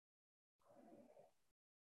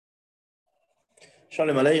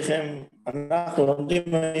שלום עליכם, אנחנו לומדים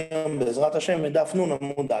היום בעזרת השם מדף נ'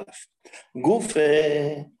 עמוד א'. גוף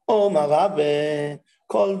אומר רבה,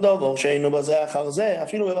 כל דבר שאינו בזה אחר זה,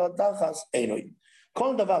 אפילו בבדחס אינו.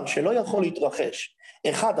 כל דבר שלא יכול להתרחש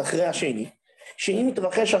אחד אחרי השני, שאם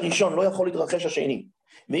יתרחש הראשון לא יכול להתרחש השני,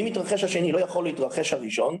 ואם יתרחש השני לא יכול להתרחש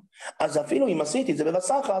הראשון, אז אפילו אם עשיתי את זה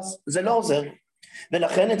בבסחס, זה לא עוזר.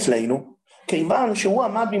 ולכן אצלנו, כיוון שהוא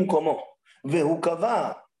עמד במקומו, והוא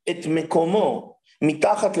קבע את מקומו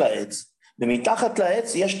מתחת לעץ, ומתחת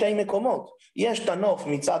לעץ יש שתי מקומות, יש את הנוף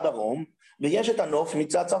מצד דרום, ויש את הנוף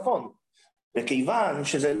מצד צפון. וכיוון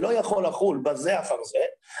שזה לא יכול לחול בזה אחר זה,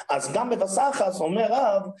 אז גם בבסחס אומר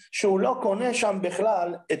רב שהוא לא קונה שם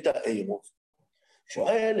בכלל את העירוב.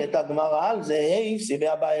 שואל את הגמרא על זה, סיבי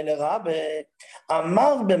הבא אל רבה,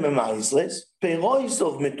 אמר בממייסרס,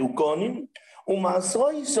 פירויסוב מתוקונים,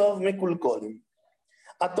 ומעשרויסוב מקולקולים.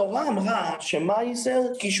 התורה אמרה שמייסר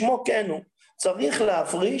כשמו כן הוא, צריך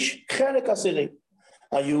להפריש חלק עשירי.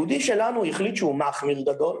 היהודי שלנו החליט שהוא מחמיר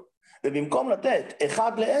גדול, ובמקום לתת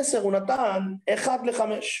 1/10 הוא נתן 1/5.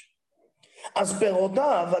 אז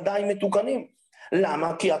פירותיו עדיין מתוקנים.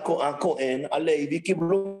 למה? כי הכהן, הלוי,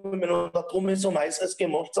 קיבלו ממנו את התרומס ומייסרס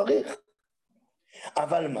כמו שצריך.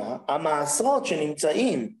 אבל מה? המעשרות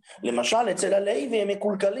שנמצאים, למשל אצל הלוי, הם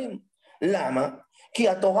מקולקלים. למה? כי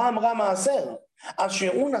התורה אמרה מעשר. אז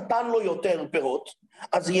שהוא נתן לו יותר פירות,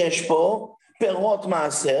 אז יש פה פירות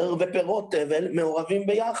מעשר ופירות תבל מעורבים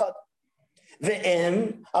ביחד.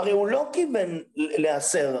 והם, הרי הוא לא כיוון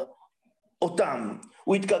לעשר אותם,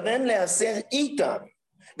 הוא התכוון לעשר איתם.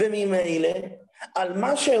 וממילא, על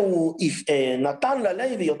מה שהוא נתן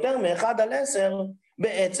ללוי יותר מ1/10,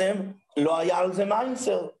 בעצם לא היה על זה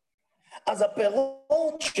מייסר. אז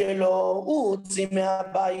הפירות שלו, הוא הוציא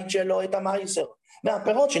מהבית שלו את המייסר.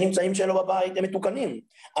 והפירות שנמצאים שלו בבית הם מתוקנים,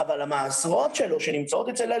 אבל המעשרות שלו שנמצאות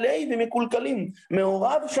אצל הלוי ומקולקלים,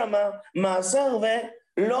 מעורב שמה מעשר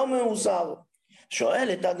ולא מעשר.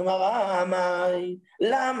 שואלת הגמרא,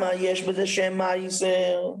 למה יש בזה שם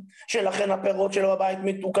מייסר, שלכן הפירות שלו בבית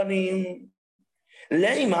מתוקנים?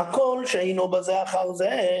 למה כל שאינו בזה אחר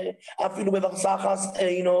זה, אפילו בבסחס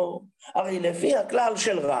אינו, הרי לפי הכלל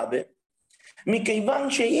של רבה,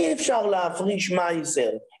 מכיוון שאי אפשר להפריש מייסר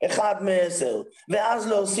 1/10 ואז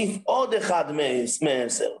להוסיף עוד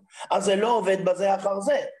 1/10, אז זה לא עובד בזה אחר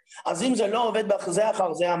זה. אז אם זה לא עובד בזה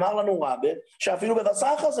אחר זה, אמר לנו רבה שאפילו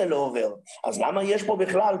בבסחס זה לא עובר, אז למה יש פה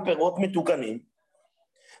בכלל פירות מתוקנים?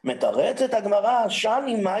 מתרצת הגמרא,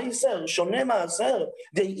 שני מייסר שונה מעשר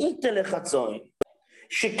דאיתא לחצון,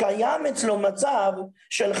 שקיים אצלו מצב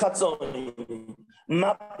של חצון.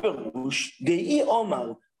 מה פירוש? דאי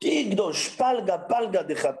אומר תקדוש פלגה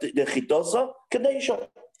דחיתוסו כדי שו.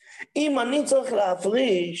 אם אני צריך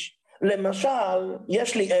להפריש, למשל,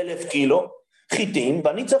 יש לי 1,000 קילו חיטים,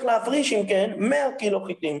 ואני צריך להפריש אם כן 100 קילו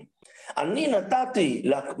חיטים. אני נתתי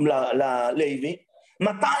ללוי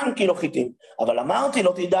 200 קילו חיטים, אבל אמרתי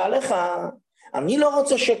לו, תדע לך, אני לא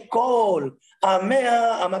רוצה שכל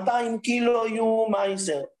 200 קילו יהיו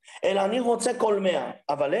מייסר, אלא אני רוצה כל 100.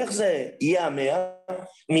 אבל איך זה יהיה 100?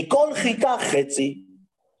 מכל חיטה חצי.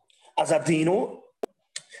 אז הדין הוא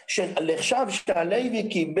שלחשב שהלוי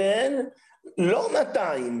קיבל לא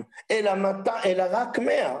 200, אלא רק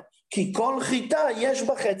 100, כי כל חיטה יש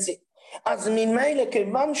בחצי. אז ממילא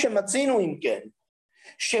כיוון שמצינו אם כן,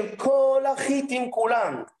 שכל החיטים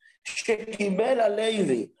כולם שקיבל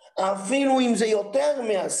הלוי, אפילו אם זה יותר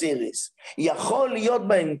מהסיריס, יכול להיות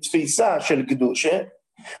בהם תפיסה של קדושה,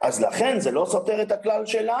 אז לכן זה לא סותר את הכלל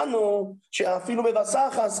שלנו, שאפילו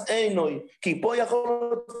בבסחס אינוי, כי פה יכול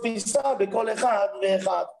להיות תפיסה בכל אחד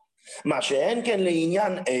ואחד. מה שאין כן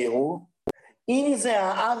לעניין עירוב, אם זה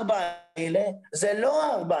 4 האלה, זה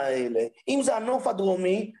לא 4 האלה. אם זה הנוף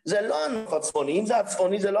הדרומי, זה לא הנוף הצפוני. אם זה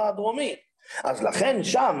הצפוני, זה לא הדרומי. אז לכן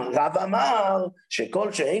שם רב אמר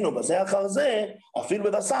שכל שאינו בזה אחר זה, אפילו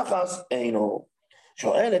בבסחס אינו.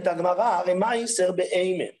 שואלת הגמרא, הרי מייסר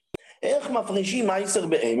באימה. איך מפרישים מייסר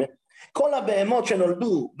באימה? כל הבהמות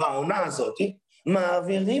שנולדו בעונה הזאת,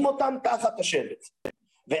 מעבירים אותם תחת השבט.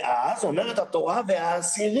 ואז אומרת התורה,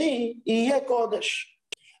 והעשירי יהיה קודש.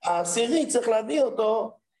 העשירי צריך להביא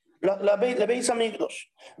אותו לבית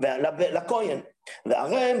המקדוש, לכהן.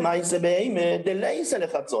 והרי מייסר באימה דלייסה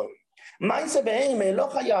לחצון. מייסר באימה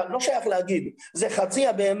לא שייך להגיד, זה חצי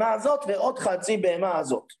הבהמה הזאת ועוד חצי בהמה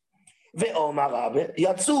הזאת. ואומר רבה,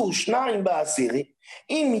 יצאו 2 בעשירי,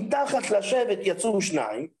 אם מתחת לשבט יצאו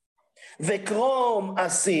 2, וקרום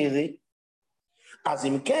עשירי, אז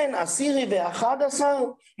אם כן, 10 ו11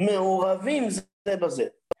 מעורבים זה בזה.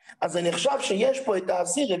 אז זה נחשב שיש פה את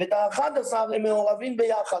 10 ואת 11 הם מעורבים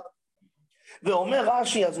ביחד. ואומר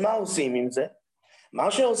רש"י, אז מה עושים עם זה?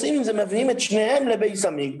 מה שעושים עם זה, מביאים את שניהם לבית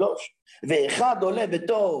המקדוש, ואחד עולה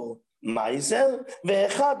בתור מייסר,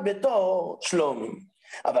 ואחד בתור שלומי.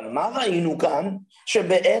 אבל מה ראינו כאן?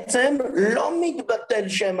 שבעצם לא מתבטל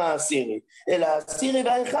שם העשירי, אלא העשירי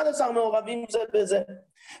וה-11 מעורבים זה בזה.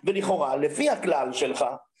 ולכאורה, לפי הכלל שלך,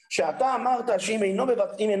 שאתה אמרת שאם אינו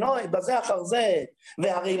בזה אחר זה,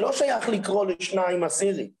 והרי לא שייך לקרוא לשניים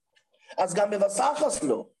עשירי, אז גם בבסחס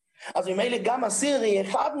לא. אז ממילא גם עשירי,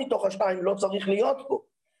 אחד מתוך השתיים לא צריך להיות פה.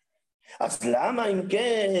 אז למה אם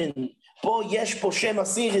כן, פה יש פה שם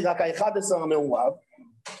עשירי, רק ה-11 מעורב?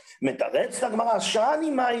 מתרץ הגמרא,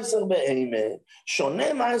 שאני מייסר באימה,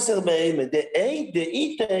 שונה מייסר באימה, דאי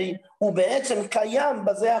דאיתי, הוא בעצם קיים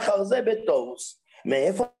בזה אחר זה בתוס.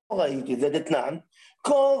 מאיפה ראיתי? זה דתנן,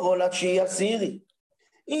 קורו לתשיעי עשירי.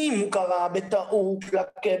 אם הוא קרא בטעות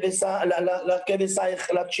לכבש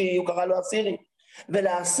לתשיעי, הוא קרא לו עשירי.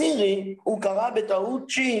 ולעשירי הוא קרא בטעות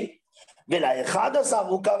תשיעי. ול-11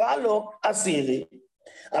 הוא קרא לו עשירי.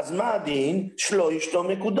 אז מה הדין? שלושתו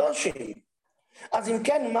מקודשים. אז אם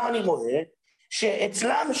כן, מה אני רואה?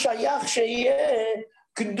 שאצלם שייך שיהיה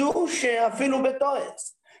קדוש אפילו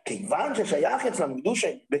בתועס. כיוון ששייך אצלם קדוש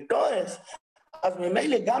בתועס, אז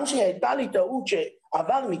ממילא גם שהייתה לי טעות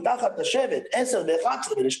שעבר מתחת השבט 10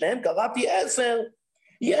 ו-11 ולשניהם קראתי 10,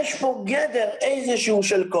 יש פה גדר איזשהו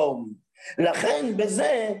של קום. לכן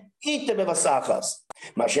בזה איתה בבסחס.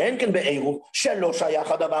 מה שאין כן בעירוב, שלא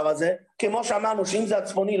שייך הדבר הזה, כמו שאמרנו שאם זה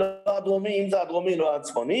הצפוני לא הדרומי, אם זה הדרומי לא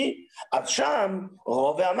הצפוני, אז שם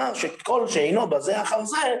רוב אמר שכל שאינו בזה אחר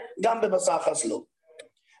זה, גם בבסחס לא.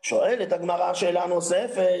 שואלת הגמרא שאלה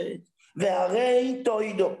נוספת, והרי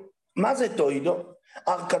תוידו. מה זה תוידו?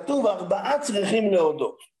 כתוב 4 צריכים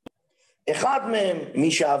להודות. אחד מהם,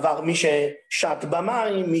 מי שעבר, מי ששט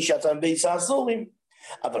במים, מי שיצא מבית האסורים,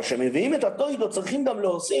 אבל כשמביאים את התוידו צריכים גם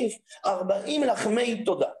להוסיף 40 לחמי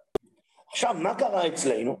תודה. עכשיו, מה קרה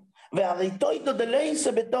אצלנו? והרי תוידו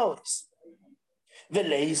דלייסה בתורס,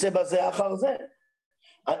 ולייסה בזה אחר זה.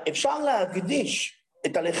 אפשר להקדיש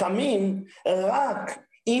את הלחמים רק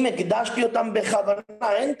אם הקדשתי אותם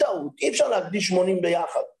בכוונה, אין טעות, אי אפשר להקדיש 80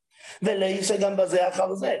 ביחד, ולייסה גם בזה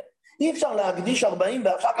אחר זה. אי אפשר להקדיש 40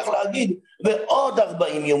 ואחר כך להגיד ועוד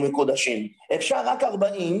 40 יהיו מקודשים. אפשר רק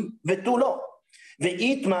 40 ותו לא.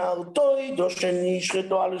 ואיתמר תוידו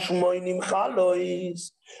שנשחטו על שמונים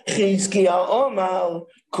חלויס, חזקיה אומר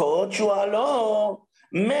קודשו עלו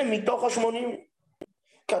מתוך 80.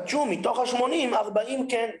 קדשו מתוך 80, 40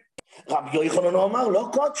 כן. רבי יוחנן אמר לא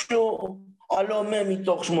קודשו עלו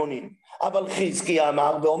מתוך 80. אבל חזקיה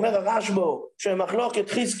אמר, ואומר הרשב"א שמחלוקת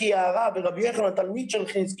חזקיה הרב ורבי יוחנן תלמיד של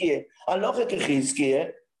חזקיה, הלכה כחזקיה,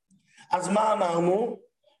 אז מה אמרנו?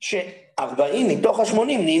 ש40 מתוך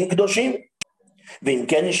 80 נהיים קדושים. ואם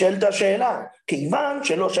כן נשאלת השאלה, כיוון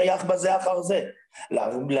שלא שייך בזה אחר זה,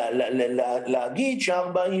 להגיד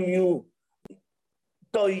ש40 יהיו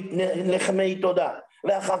לחמי תודה,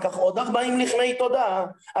 ואחר כך עוד 40 לחמי תודה,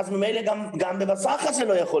 אז ממילא גם בבסחס זה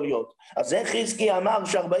לא יכול להיות. אז זה חזקיה אמר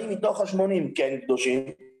ש40 מתוך 80 כן קדושים.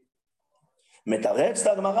 מתרץ את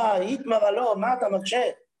הגמרא, איתמר הלא, מה אתה מקשה?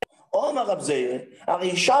 אומר רב זירא,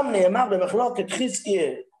 הרי שם נאמר במחלוקת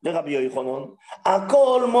חזקיה ורבי יוחנן,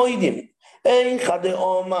 הכל מוידים. איכא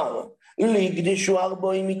דאמר, לקדישו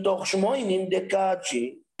 40 מתוך 80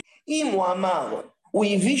 דקדשי. אם הוא אמר, הוא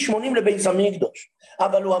הביא 80 לבית המקדוש,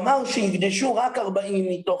 אבל הוא אמר שיקדשו רק 40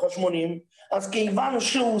 מתוך 80, אז כיוון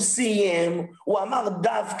שהוא סיים, הוא אמר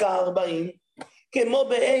דווקא 40, כמו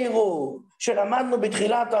בעירוב, שלמדנו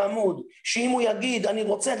בתחילת העמוד, שאם הוא יגיד, אני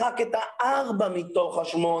רוצה רק את 4 מתוך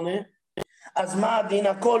 8, אז מה הדין?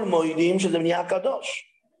 הכל מוידים שזה נהיה קדוש.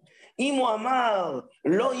 אם הוא אמר,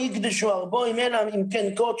 לא יקדשו 40 אלא אם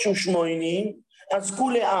כן קודשו 80, אז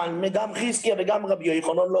כולי עלמא, גם חזקיה וגם רבי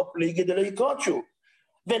יוחנן לא פליגי דלא יקודשו.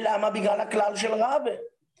 ולמה? בגלל הכלל של רבא,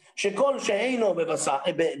 שכל שאינו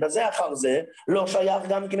בזה אחר זה, לא שייך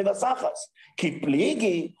גם כן בבסחס. כי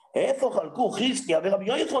פליגי, איפה חלקו חזקיה ורבי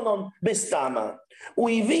יוחנן? בסתמה. הוא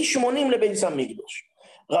הביא 80 לבית המקדוש.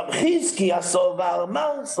 רב חזקיה סובר,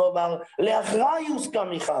 מר סובר, לאחריוס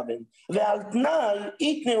כמכוון, ועל תנאי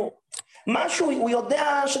יתנו. משהו, הוא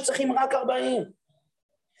יודע שצריכים רק 40.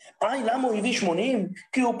 למה הוא הביא 80?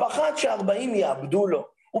 כי הוא פחד ש40 יאבדו לו,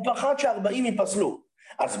 הוא פחד ש40 ייפסלו.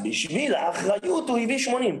 אז בשביל האחריות הוא הביא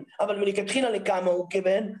 80, אבל מלכתחילה לכמה הוא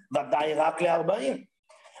כיוון? ודאי רק ל40.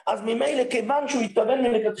 אז ממילא כיוון שהוא התכוון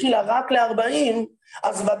מלכתחילה רק ל40,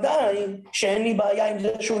 אז ודאי שאין לי בעיה עם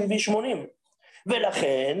זה שהוא הביא 80.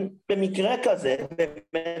 ולכן, במקרה כזה,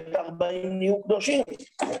 באמת 40 נהיו קדושים.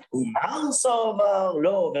 ומר סובר,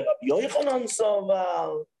 לא, ורבי יוחנן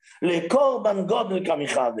סובר, לקורבן גודל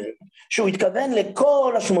כמחבר, שהוא התכוון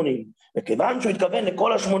לכל ה-80, וכיוון שהוא התכוון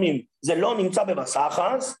לכל ה-80, זה לא נמצא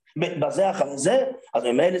בבסחס, בזה אחר זה, אז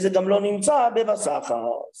ממילא זה גם לא נמצא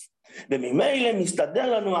בבסחס. וממילא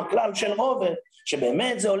מסתדר לנו הכלל של רובה,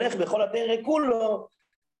 שבאמת זה הולך בכל הפרק כולו,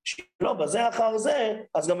 שלא בזה אחר זה,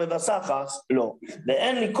 אז גם בבסחס לא.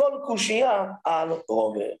 ואין לי כל קושייה על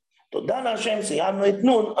רובה. תודה להשם, סיימנו את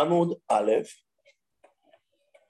נון עמוד א'.